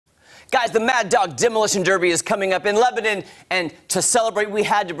Guys, the Mad Dog Demolition Derby is coming up in Lebanon, and to celebrate, we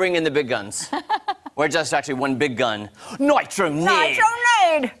had to bring in the big guns. Or just actually one big gun. Nitro Ned! Nitro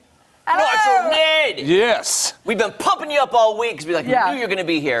Ned! Nitro Ned! Yes. We've been pumping you up all week because we knew you were going to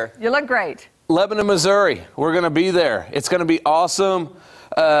be here. You look great. Lebanon, Missouri. We're going to be there. It's going to be awesome.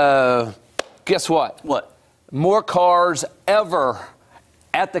 Guess what? What? More cars ever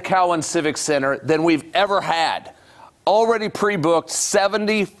at the Cowan Civic Center than we've ever had. Already pre-booked,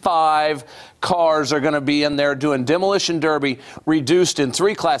 75 cars are going to be in there doing Demolition Derby, reduced in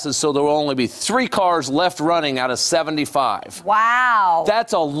 3 classes, so there will only be 3 cars left running out of 75. Wow.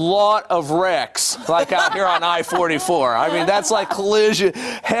 That's a lot of wrecks, like out here on I-44. I mean, that's like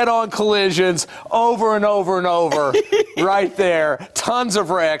head-on collisions over and over and over right there. Tons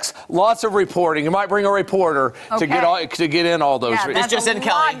of wrecks, lots of reporting. You might bring a reporter to get in all those. Yeah, that's a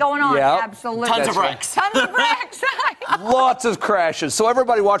lot going on. Yep. Absolutely. Tons of wrecks. Tons of wrecks. Lots of crashes. So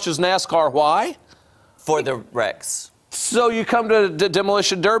everybody watches NASCAR. Why? For the wrecks. So you come to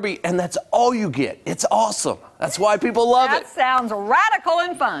Demolition Derby, and that's all you get. It's awesome. That's why people love it. That sounds radical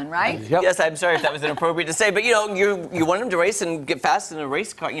and fun, right? Yep. Yes, I'm sorry if that was inappropriate to say, but you know, you want them to race and get fast in a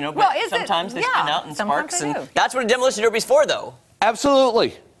race car, you know, but sometimes they spin out and sparks. And that's what a Demolition Derby's for, though.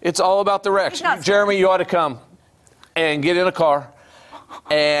 Absolutely. It's all about the wrecks. Jeremy, you ought to come and get in a car.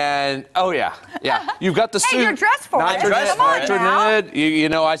 And you've got the suit. Hey, you're dressed for it. Nitro Ned. You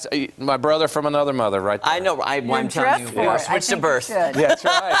know, my brother from another mother, right there. I know. I'm telling you, switch to birth. Yeah, that's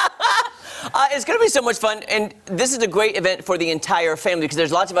right. It's going to be so much fun, and this is a great event for the entire family because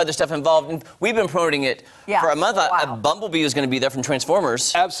there's lots of other stuff involved, and we've been promoting it for a month. Wow. Bumblebee is going to be there from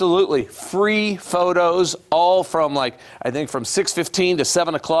Transformers. Absolutely. Free photos, all from I think from 6:15 to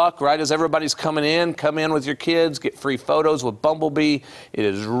 7 o'clock, right as everybody's coming in. Come in with your kids, get free photos with Bumblebee. It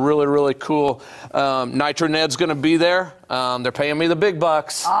is really, really cool. Nitro Ned's going to be there. They're paying me the big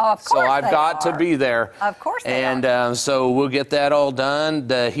bucks. Oh, of course so I've got to be there. Of course they are. And so we'll get that all done.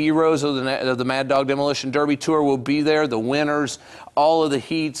 The heroes of the Mad Dog Demolition Derby Tour will be there. The winners, all of the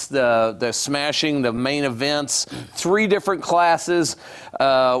heats, the smashing, the main events, 3 different classes.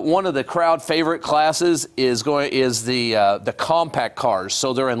 One of the crowd favorite classes is the compact cars.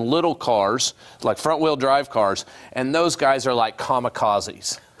 So they're in little cars, like front wheel drive cars, and those guys are like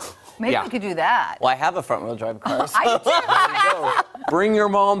kamikazes. Maybe we could do that. Well, I have a front wheel drive car. So. I do. Bring your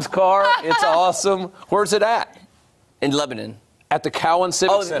mom's car. It's awesome. Where's it at? In Lebanon. At the Cowan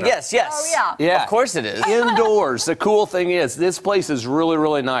Civic Center. Yes. Oh, yeah. Of course it is. Indoors. The cool thing is, this place is really,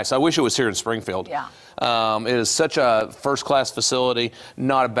 really nice. I wish it was here in Springfield. Yeah. It is such a first-class facility,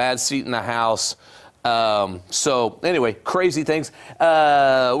 not a bad seat in the house. So anyway, crazy things.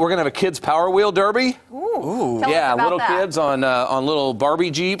 We're gonna have a kids Power Wheel Derby. Ooh. Yeah, little kids on little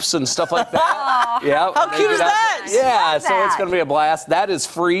Barbie Jeeps and stuff like that. Yeah. How cute is that? Yeah, so it's gonna be a blast. That is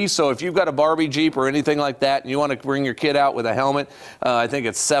free. So if you've got a Barbie Jeep or anything like that, and you want to bring your kid out with a helmet, I think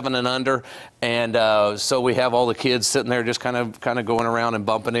it's 7 and under. And so we have all the kids sitting there just kind of going around and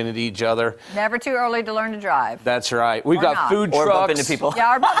bumping into each other. Never too early to learn to drive. That's right. We've got food trucks. Or bump into people.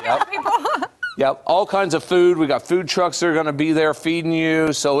 Yeah, or bump into people. Yep, all kinds of food. We got food trucks that are going to be there feeding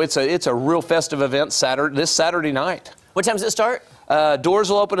you. So it's a real festive event this Saturday night. What time does it start? Doors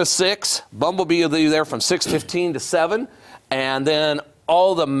will open at 6. Bumblebee will be there from 6:15 to 7, and then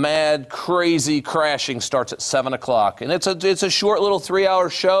all the mad, crazy crashing starts at 7 o'clock. And it's a short little 3-hour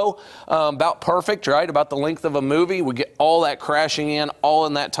show, about perfect, right? About the length of a movie. We get all that crashing in, all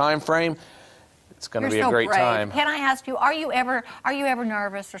in that time frame. It's going to be a great time. Can I ask you, are you ever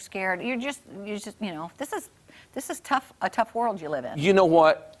nervous or scared? You're just, you know, this is tough, a tough world you live in. You know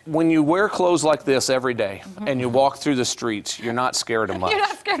what? When you wear clothes like this every day and you walk through the streets, you're not scared of much. You're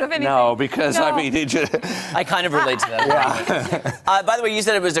not scared of anything. No, because I mean, I kind of relate to that. Yeah. By the way, you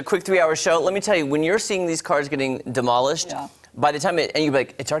said it was a quick 3-hour show. Let me tell you, when you're seeing these cars getting demolished, by the time and you're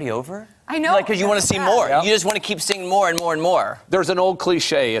like, it's already over? I know. Because you want to see more. Yep. You just want to keep seeing more and more and more. There's an old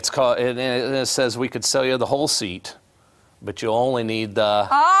cliche. It's called, and it says we could sell you the whole seat, but you'll only need the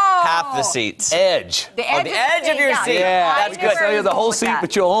half the seat. Edge. The edge, of your seat. Yeah, that's good. Sell you the whole seat,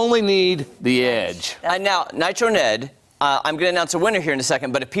 but you'll only need the edge. Now, Nitro Ned, I'm going to announce a winner here in a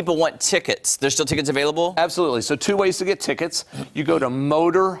second, but if people want tickets, there's still tickets available? Absolutely. So 2 ways to get tickets. You go to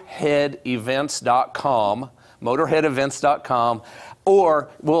motorheadevents.com, motorheadevents.com, or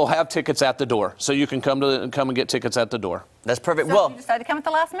we'll have tickets at the door. So you can come and get tickets at the door. That's perfect. So well, if you decide to come at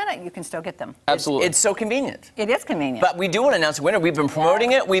the last minute, you can still get them. Absolutely. It's so convenient. It is convenient. But we do want to announce a winner. We've been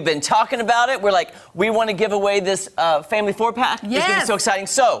promoting it. We've been talking about it. We're like, we want to give away this family 4-pack. Yes. It's going to be so exciting.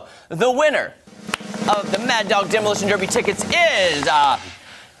 So, the winner of the Mad Dog Demolition Derby tickets is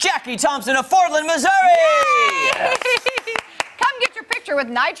Jackie Thompson of Portland, Missouri. Come get your picture with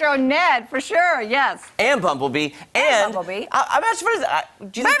Nitro Ned for sure. Yes. And Bumblebee. And Bumblebee. I'm not sure.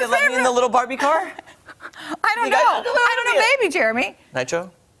 Do you think they let me in the little Barbie car? I don't know. I don't know, maybe, Jeremy.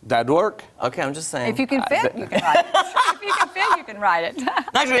 Nitro? That'd work. Okay, I'm just saying. If you can fit, you can ride it. If you can fit, you can ride it.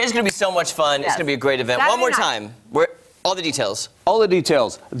 Nitro is going to be so much fun. Yes. It's going to be a great event. Saturday One more night. time. All the details. All the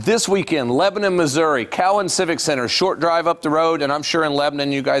details. This weekend, Lebanon, Missouri, Cowan Civic Center, short drive up the road, and I'm sure in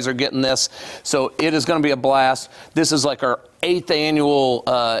Lebanon you guys are getting this. So it is going to be a blast. This is like our 8th annual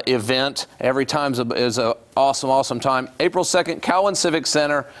event. Every time is an awesome, awesome time. April 2nd, Cowan Civic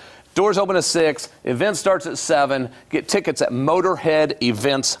Center. Doors open at 6. Event starts at 7. Get tickets at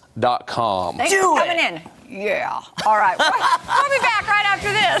motorheadevents.com. Thanks for coming in. Yeah. All right. We'll be back right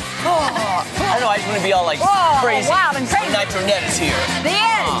after this. I know, I just want to be all like Whoa, crazy. wild and crazy. Nitro Ned is here. The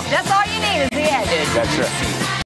edge. That's all you need is the edge. That's right.